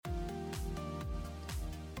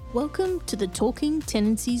Welcome to the Talking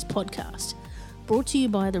Tenancies podcast, brought to you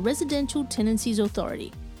by the Residential Tenancies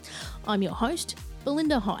Authority. I'm your host,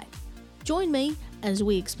 Belinda High. Join me as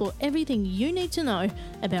we explore everything you need to know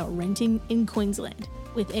about renting in Queensland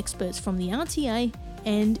with experts from the RTA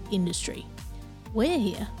and industry. We're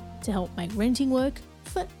here to help make renting work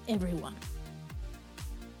for everyone.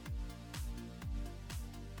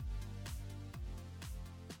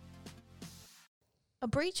 A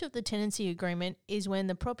breach of the tenancy agreement is when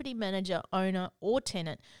the property manager, owner or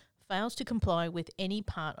tenant fails to comply with any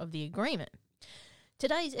part of the agreement.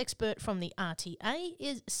 Today's expert from the RTA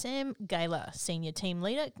is Sam Gaylor, Senior Team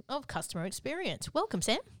Leader of Customer Experience. Welcome,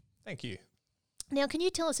 Sam. Thank you. Now, can you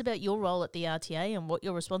tell us about your role at the RTA and what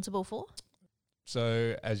you're responsible for?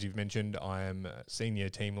 So, as you've mentioned, I am Senior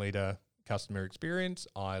Team Leader Customer Experience.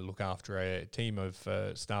 I look after a team of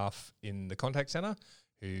staff in the contact centre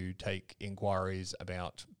who take inquiries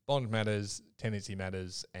about bond matters, tenancy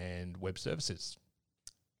matters and web services.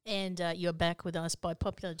 And you're back with us by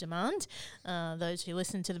popular demand. Those who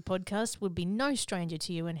listen to the podcast would be no stranger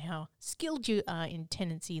to you and how skilled you are in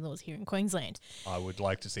tenancy laws here in Queensland. I would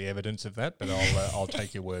like to see evidence of that, but I'll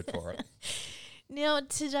take your word for it. Now,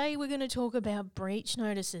 today we're going to talk about breach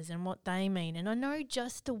notices and what they mean. And I know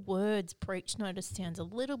just the words breach notice sounds a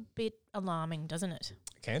little bit alarming, doesn't it?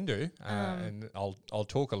 Can do, and I'll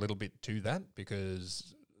talk a little bit to that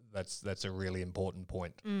because that's a really important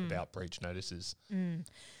point about breach notices.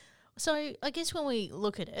 So I guess when we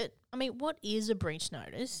look at it, I mean, what is a breach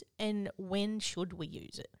notice and when should we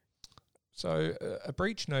use it? So a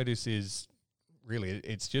breach notice is really,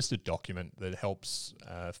 it's just a document that helps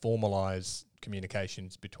formalise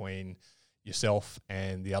communications between yourself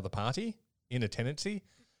and the other party in a tenancy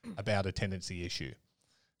about a tenancy issue.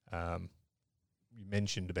 You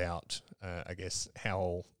mentioned about, I guess,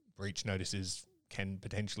 how breach notices can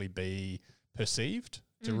potentially be perceived.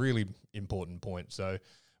 It's a really important point. So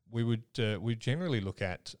we generally look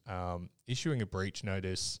at issuing a breach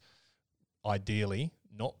notice, ideally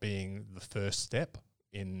not being the first step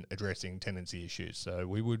in addressing tenancy issues. So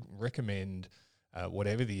we would recommend,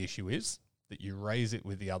 whatever the issue is, that you raise it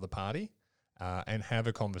with the other party and have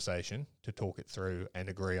a conversation to talk it through and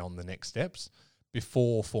agree on the next steps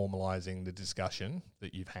before formalising the discussion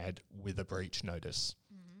that you've had with a breach notice.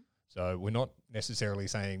 So we're not necessarily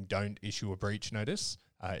saying don't issue a breach notice.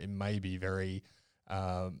 It may be very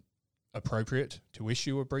appropriate to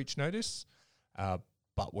issue a breach notice,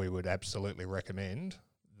 but we would absolutely recommend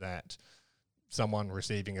that someone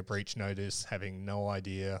receiving a breach notice, having no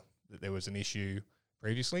idea that there was an issue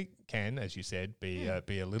previously, can, as you said, be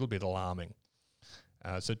a little bit alarming.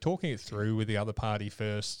 So talking it through with the other party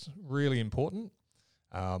first, really important.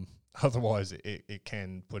 Otherwise, it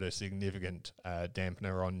can put a significant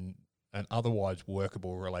dampener on an otherwise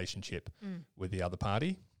workable relationship with the other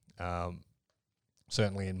party.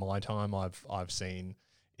 Certainly in my time, I've seen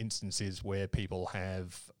instances where people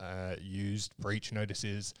have used breach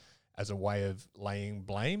notices as a way of laying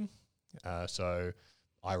blame. So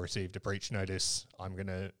I received a breach notice, I'm going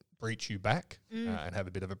to breach you back and have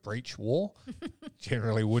a bit of a breach war.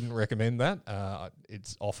 Generally wouldn't recommend that.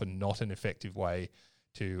 It's often not an effective way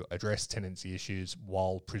to address tenancy issues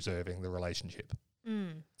while preserving the relationship.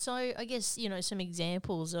 So I guess, some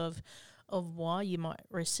examples of why you might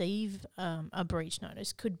receive a breach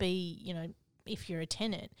notice could be, if you're a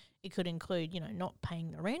tenant, it could include, not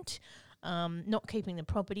paying the rent, not keeping the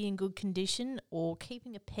property in good condition, or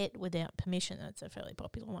keeping a pet without permission. That's a fairly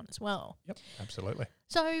popular one as well. Yep, absolutely.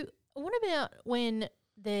 So what about when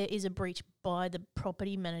there is a breach by the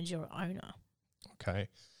property manager or owner? Okay.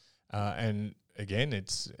 And again,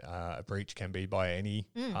 it's a breach can be by any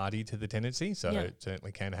party to the tenancy, so it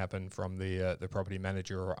certainly can happen from the property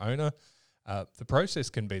manager or owner. The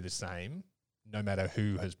process can be the same no matter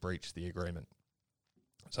who has breached the agreement.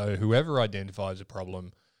 So whoever identifies a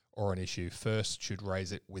problem or an issue first should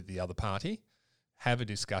raise it with the other party, have a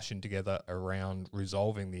discussion together around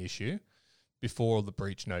resolving the issue before the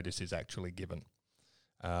breach notice is actually given.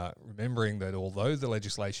 Remembering that although the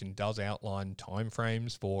legislation does outline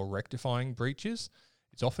timeframes for rectifying breaches,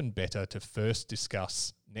 it's often better to first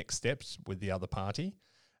discuss next steps with the other party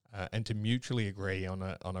and to mutually agree on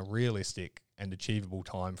a realistic and achievable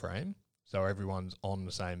timeframe so everyone's on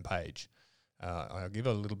the same page. I'll give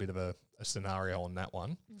a little bit of a scenario on that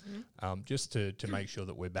one, just to make sure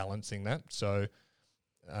that we're balancing that. So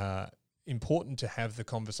important to have the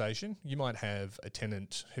conversation. You might have a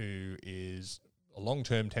tenant who is a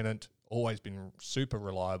long-term tenant, always been super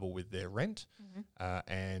reliable with their rent,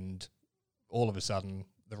 and all of a sudden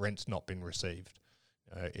the rent's not been received.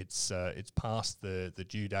 It's past the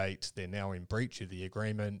due date. They're now in breach of the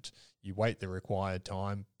agreement. You wait the required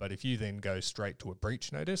time, but if you then go straight to a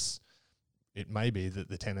breach notice, it may be that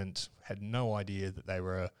the tenant had no idea that they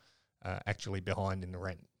were actually behind in the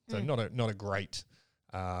rent. So not a great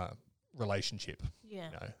relationship. Yeah.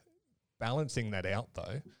 Balancing that out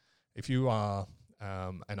though, if you are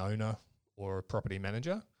an owner or a property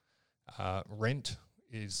manager, rent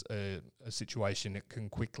is a situation that can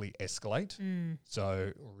quickly escalate.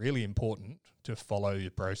 So really important to follow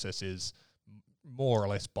your processes more or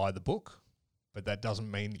less by the book, but that doesn't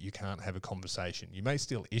mean that you can't have a conversation. You may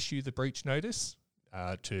still issue the breach notice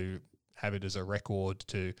to have it as a record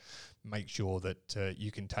to make sure that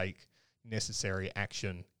you can take necessary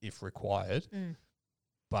action if required,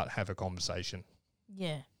 but have a conversation.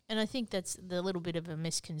 Yeah. And I think that's the little bit of a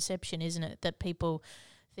misconception, isn't it? That people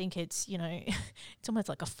think it's, it's almost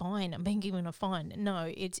like a fine. I'm being given a fine.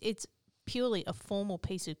 No, it's purely a formal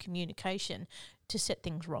piece of communication to set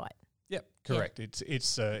things right. Yep, correct. Yeah.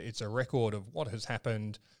 It's a record of what has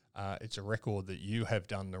happened. It's a record that you have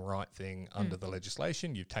done the right thing under the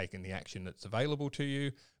legislation. You've taken the action that's available to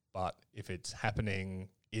you. But if it's happening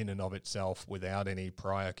in and of itself without any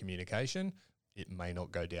prior communication, it may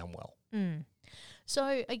not go down well. So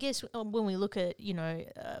I guess when we look at,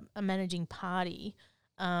 a managing party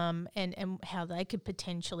and how they could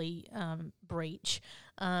potentially breach,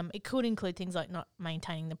 it could include things like not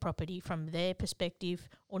maintaining the property from their perspective,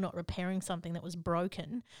 or not repairing something that was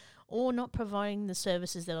broken, or not providing the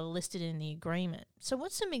services that are listed in the agreement. So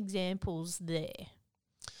what's some examples there?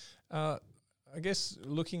 I guess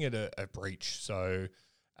looking at a breach, so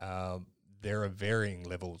there are varying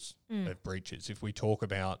levels of breaches. If we talk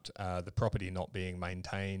about the property not being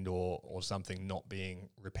maintained or something not being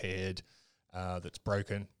repaired that's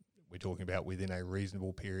broken, we're talking about within a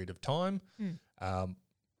reasonable period of time.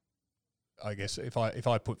 I guess if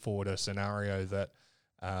I put forward a scenario that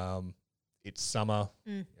it's summer,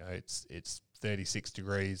 it's 36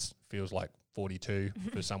 degrees, feels like 42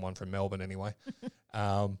 for someone from Melbourne anyway.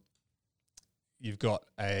 You've got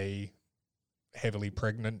a heavily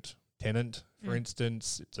pregnant tenant, for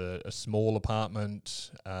instance. It's a small apartment.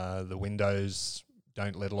 The windows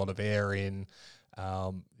don't let a lot of air in.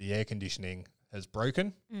 The air conditioning has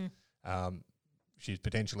broken. She's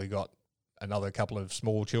potentially got another couple of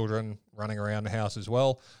small children running around the house as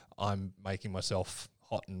well. I'm making myself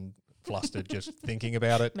hot and flustered just thinking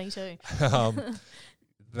about it. Me too.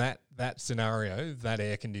 That scenario, that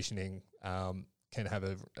air conditioning can have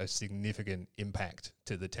a significant impact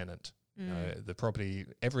to the tenant. The property,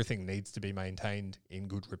 everything needs to be maintained in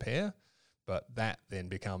good repair, but that then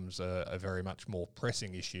becomes a very much more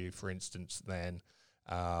pressing issue, for instance, than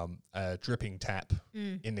a dripping tap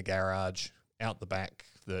in the garage out the back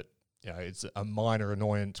that, it's a minor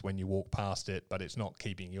annoyance when you walk past it, but it's not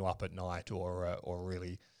keeping you up at night or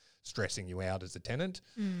really stressing you out as a tenant.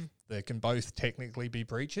 They can both technically be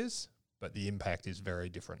breaches, but the impact is very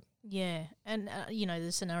different. Yeah, and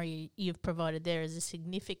the scenario you've provided there is a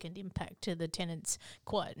significant impact to the tenant's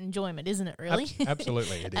quiet enjoyment, isn't it, really?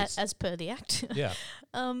 Absolutely, it is. As per the Act. Yeah.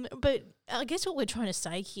 But I guess what we're trying to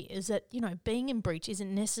say here is that, being in breach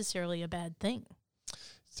isn't necessarily a bad thing.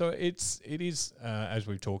 So it is, as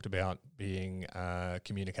we've talked about, being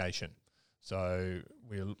communication. So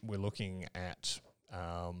we're looking at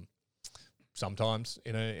sometimes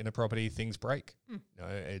in a property things break.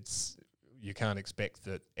 You can't expect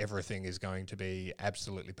that everything is going to be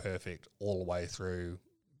absolutely perfect all the way through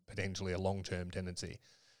potentially a long-term tenancy.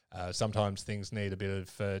 Sometimes things need a bit of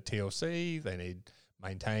TLC, they need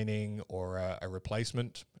maintaining or a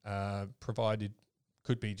replacement provided.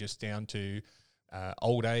 Could be just down to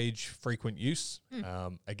old age, frequent use.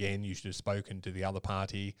 Again, you should have spoken to the other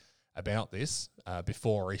party about this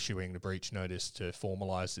before issuing the breach notice to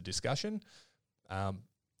formalise the discussion.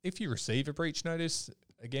 If you receive a breach notice,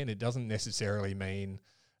 again, it doesn't necessarily mean,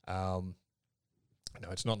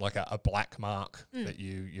 it's not like a black mark that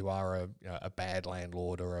you are a bad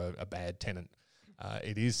landlord or a bad tenant.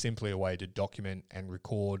 It is simply a way to document and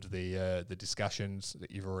record the discussions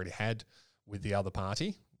that you've already had with the other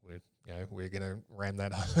party. We're going to ram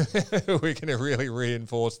that up. We're going to really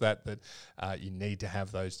reinforce that you need to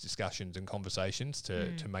have those discussions and conversations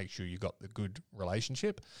to make sure you've got the good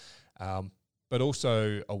relationship. But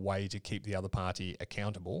also a way to keep the other party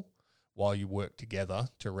accountable while you work together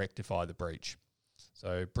to rectify the breach.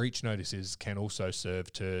 So breach notices can also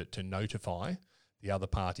serve to notify the other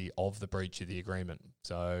party of the breach of the agreement.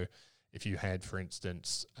 So if you had, for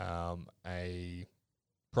instance, a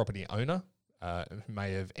property owner who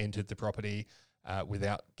may have entered the property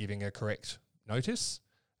without giving a correct notice,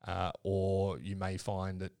 or you may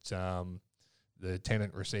find that the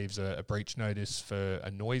tenant receives a breach notice for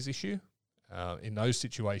a noise issue. In those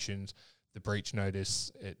situations, the breach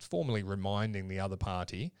notice, it's formally reminding the other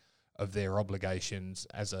party of their obligations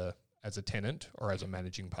as a tenant or as a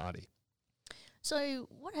managing party. So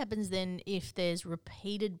what happens then if there's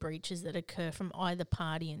repeated breaches that occur from either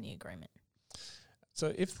party in the agreement?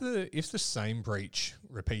 So if the same breach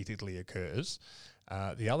repeatedly occurs,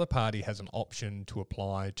 the other party has an option to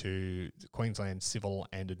apply to the Queensland Civil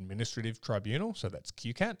and Administrative Tribunal, so that's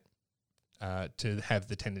QCAT, to have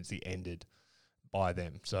the tenancy ended by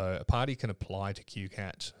them. So a party can apply to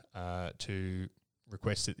QCAT to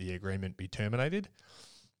request that the agreement be terminated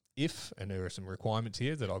if, and there are some requirements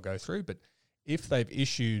here that I'll go through, but if they've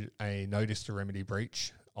issued a notice to remedy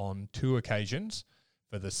breach on 2 occasions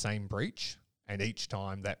for the same breach, and each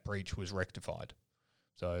time that breach was rectified.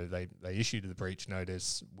 So they issued the breach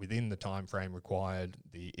notice within the time frame required,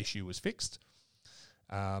 the issue was fixed.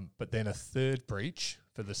 But then a third breach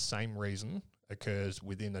for the same reason occurs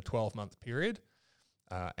within a 12-month period,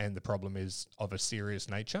 and the problem is of a serious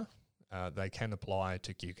nature, they can apply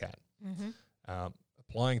to QCAT. Mm-hmm.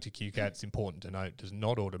 Applying to QCAT, it's important to note, does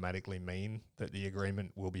not automatically mean that the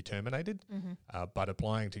agreement will be terminated, but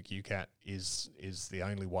applying to QCAT is the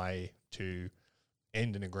only way to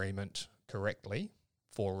end an agreement correctly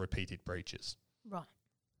for repeated breaches. Right.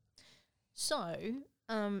 So,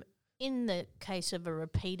 in the case of a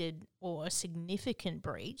repeated or a significant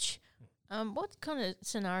breach, what kind of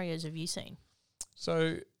scenarios have you seen?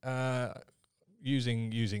 So,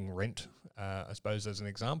 using rent, I suppose, as an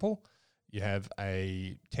example, you have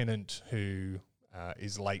a tenant who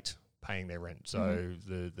is late paying their rent. So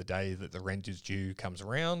the day that the rent is due comes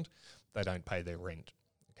around, they don't pay their rent.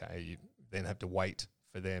 Okay, you then have to wait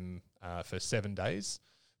for them for 7 days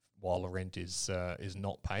while the rent is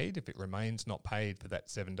not paid. If it remains not paid for that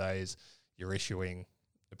 7 days, you're issuing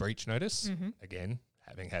a breach notice. Again,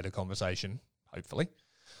 having had a conversation, hopefully.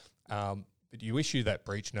 But you issue that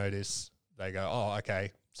breach notice, they go, oh,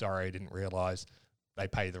 okay, sorry, I didn't realise. They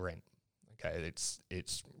pay the rent. Okay,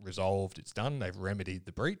 it's resolved, it's done, they've remedied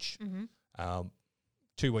the breach.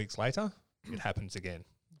 2 weeks later, it happens again,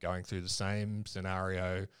 going through the same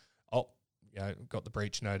scenario. Oh, got the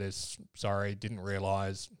breach notice, sorry, didn't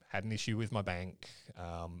realise, had an issue with my bank,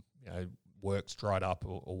 work's dried up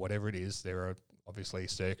or whatever it is. There are obviously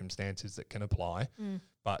circumstances that can apply,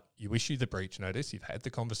 but you issue the breach notice, you've had the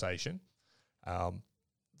conversation, the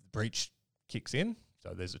breach kicks in.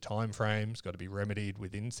 So there's a time frame, it's got to be remedied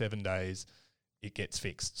within 7 days, it gets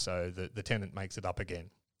fixed. So the tenant makes it up again.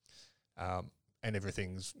 And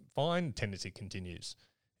everything's fine, tenancy continues.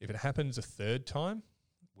 If it happens a third time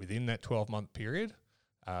within that 12-month period,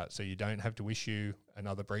 so you don't have to issue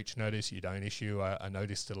another breach notice, you don't issue a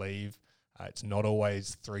notice to leave, it's not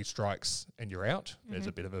always 3 strikes and you're out. There's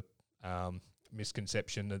a bit of a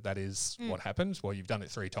misconception that is what happens. Well, you've done it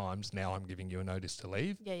 3 times, now I'm giving you a notice to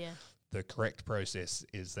leave. Yeah. The correct process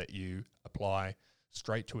is that you apply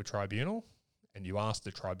straight to a tribunal and you ask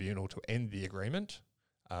the tribunal to end the agreement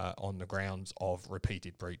on the grounds of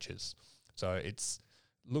repeated breaches. So it's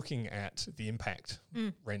looking at the impact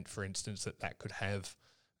rent, for instance, that could have.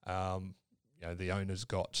 The owner's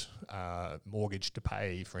got mortgage to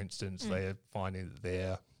pay, for instance. They're finding that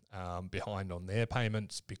they're behind on their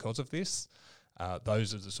payments because of this.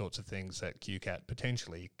 Those are the sorts of things that QCAT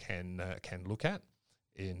potentially can look at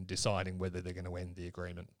in deciding whether they're going to end the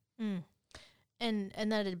agreement.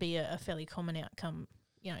 And that'd be a fairly common outcome,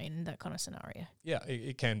 in that kind of scenario. Yeah,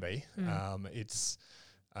 it can be. It's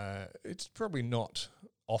probably not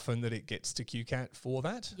often that it gets to QCAT for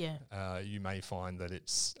that. Yeah. You may find that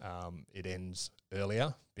it ends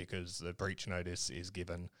earlier because the breach notice is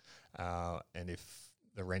given, and if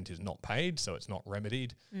the rent is not paid, so it's not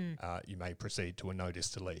remedied, you may proceed to a notice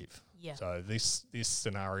to leave. Yeah. So this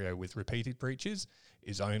scenario with repeated breaches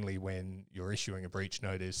is only when you're issuing a breach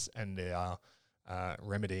notice and they are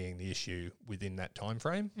remedying the issue within that time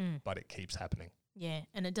frame, but it keeps happening. Yeah,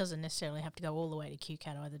 and it doesn't necessarily have to go all the way to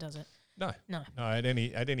QCAT either, does it? No. At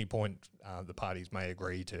any point, the parties may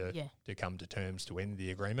agree to come to terms to end the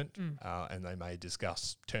agreement, and they may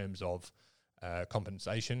discuss terms of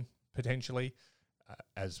compensation potentially.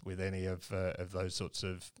 As with any of those sorts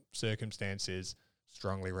of circumstances,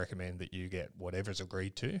 strongly recommend that you get whatever's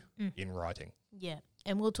agreed to in writing. Yeah,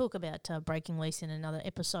 and we'll talk about breaking lease in another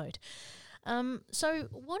episode. So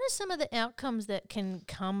what are some of the outcomes that can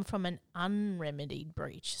come from an unremedied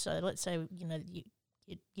breach? So let's say,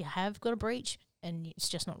 you have got a breach and it's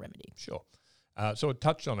just not remedied. Sure. So I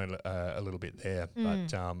touched on it a little bit there,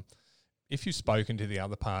 but if you've spoken to the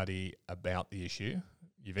other party about the issue,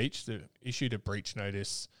 you've issued a breach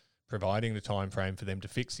notice providing the time frame for them to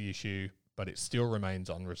fix the issue, but it still remains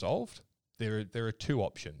unresolved, there are two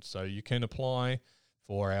options. So you can apply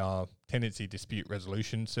for our tenancy dispute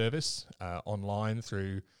resolution service online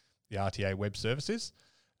through the RTA web services,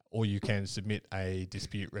 or you can submit a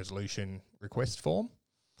dispute resolution request form.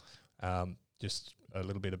 Just a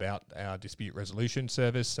little bit about our dispute resolution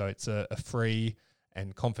service. So it's a free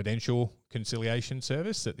and confidential conciliation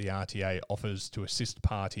service that the RTA offers to assist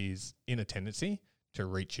parties in a tenancy to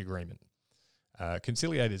reach agreement.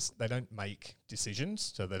 Conciliators, they don't make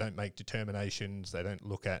decisions, so they don't make determinations. They don't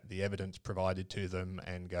look at the evidence provided to them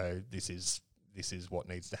and go, this is what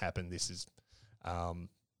needs to happen. This is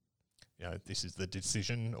this is the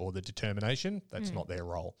decision or the determination. That's not their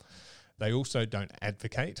role. They also don't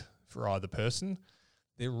advocate for either person.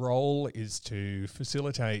 Their role is to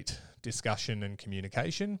facilitate discussion and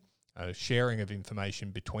communication, sharing of information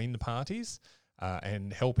between the parties,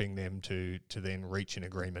 and helping them to then reach an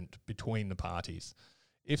agreement between the parties.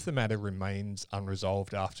 If the matter remains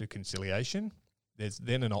unresolved after conciliation, there's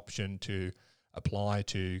then an option to apply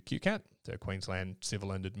to QCAT, the Queensland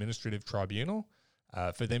Civil and Administrative Tribunal,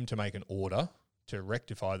 for them to make an order to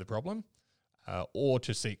rectify the problem or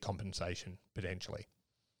to seek compensation potentially.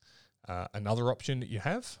 Another option that you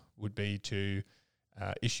have would be to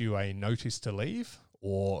issue a notice to leave,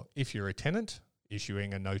 or if you're a tenant,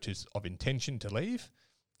 issuing a notice of intention to leave,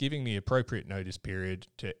 giving the appropriate notice period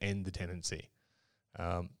to end the tenancy.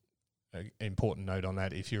 Important note on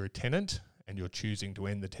that, if you're a tenant and you're choosing to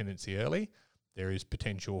end the tenancy early, there is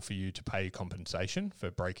potential for you to pay compensation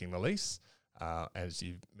for breaking the lease. As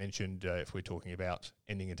you've mentioned, if we're talking about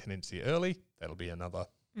ending a tenancy early, that'll be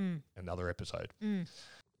another episode.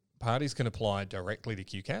 Parties can apply directly to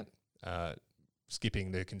QCAT,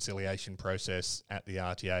 skipping the conciliation process at the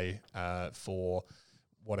RTA for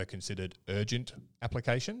what are considered urgent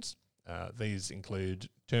applications. These include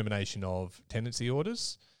termination of tenancy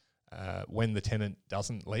orders, when the tenant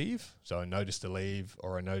doesn't leave, so a notice to leave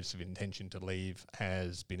or a notice of intention to leave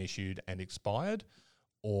has been issued and expired,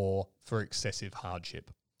 or for excessive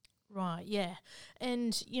hardship. Right, yeah.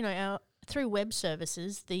 And, through web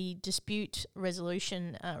services, the dispute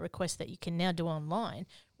resolution request that you can now do online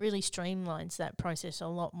really streamlines that process a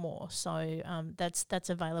lot more. So that's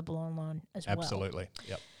available online as well. Absolutely,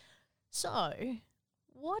 yep. So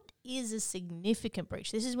what is a significant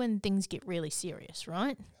breach? This is when things get really serious,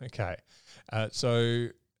 right? Okay. So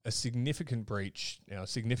a significant breach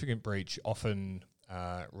often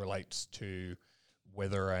relates to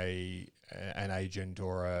whether an agent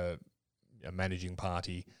or a managing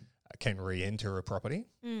party can re-enter a property.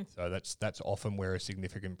 So that's often where a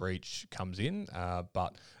significant breach comes in.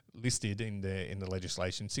 But listed in the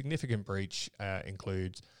legislation, significant breach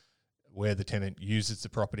includes where the tenant uses the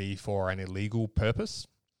property for an illegal purpose,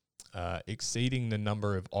 exceeding the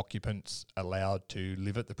number of occupants allowed to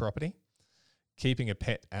live at the property, keeping a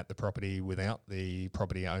pet at the property without the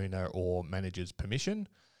property owner or manager's permission,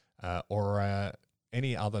 or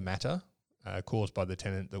any other matter caused by the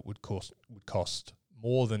tenant that would cost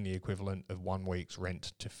more than the equivalent of 1 week's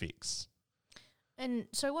rent to fix. And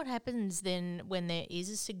so what happens then when there is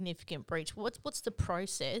a significant breach? What's the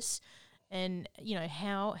process, and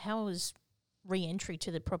how is re-entry to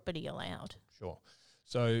the property allowed? Sure.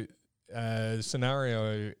 So the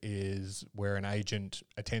scenario is where an agent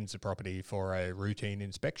attends the property for a routine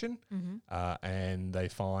inspection, and they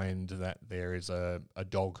find that there is a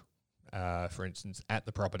dog, for instance, at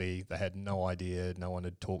the property. They had no idea. No one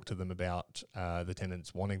had talked to them about the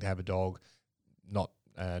tenants wanting to have a dog, not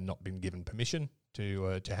been given permission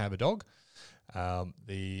to have a dog.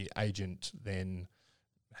 The agent then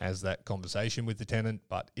has that conversation with the tenant,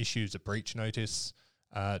 but issues a breach notice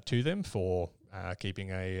to them for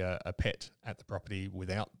keeping a pet at the property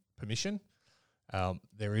without permission.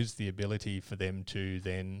 There is the ability for them to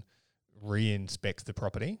then re-inspect the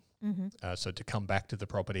property. So to come back to the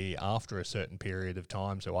property after a certain period of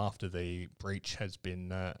time, so after the breach has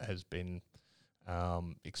been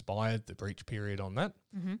expired, the breach period on that,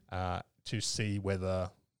 to see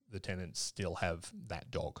whether the tenants still have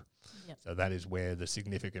that dog. Yep. So that is where the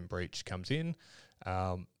significant breach comes in.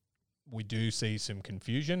 We do see some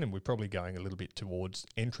confusion, and we're probably going a little bit towards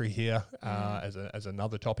entry here as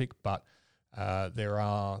another topic, but there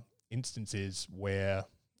are instances where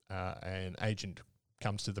an agent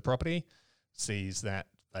comes to the property, sees that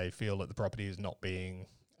they feel that the property is not being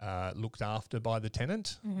looked after by the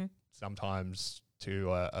tenant, sometimes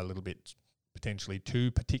to a little bit potentially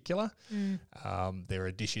too particular. There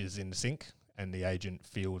are dishes in the sink, and the agent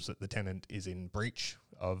feels that the tenant is in breach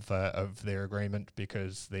of their agreement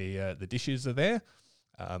because the dishes are there.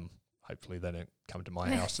 Hopefully they don't come to my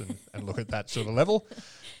house and look at that sort of level.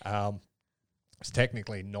 It's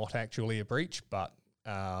technically not actually a breach, but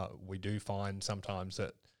we do find sometimes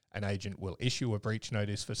that an agent will issue a breach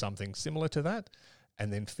notice for something similar to that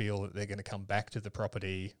and then feel that they're going to come back to the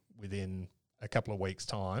property within a couple of weeks'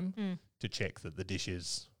 time to check that the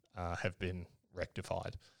dishes have been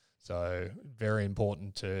rectified. So very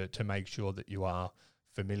important to make sure that you are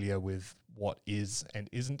familiar with what is and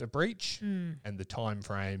isn't a breach and the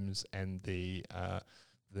timeframes and the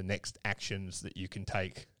next actions that you can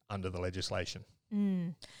take under the legislation.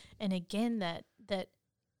 And again, that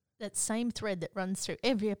same thread that runs through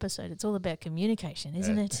every episode, it's all about communication,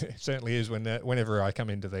 isn't it? It certainly is. Whenever I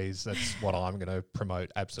come into these, that's what I'm going to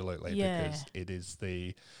promote, absolutely, because it is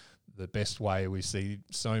the best way we see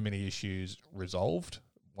so many issues resolved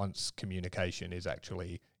once communication is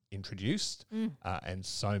actually introduced, and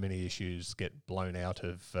so many issues get blown out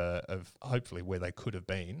of hopefully where they could have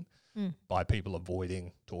been by people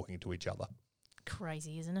avoiding talking to each other.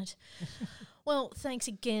 Crazy, isn't it? Well, thanks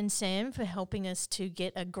again, Sam, for helping us to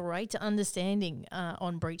get a great understanding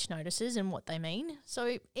on breach notices and what they mean.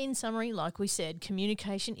 So in summary, like we said,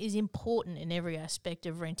 communication is important in every aspect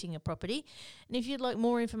of renting a property. And if you'd like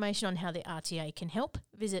more information on how the RTA can help,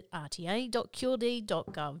 visit rta.qld.gov.au.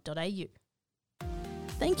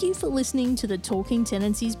 Thank you for listening to the Talking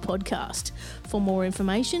Tenancies podcast. For more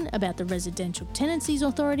information about the Residential Tenancies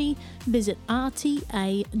Authority, visit rta.qld.gov.au.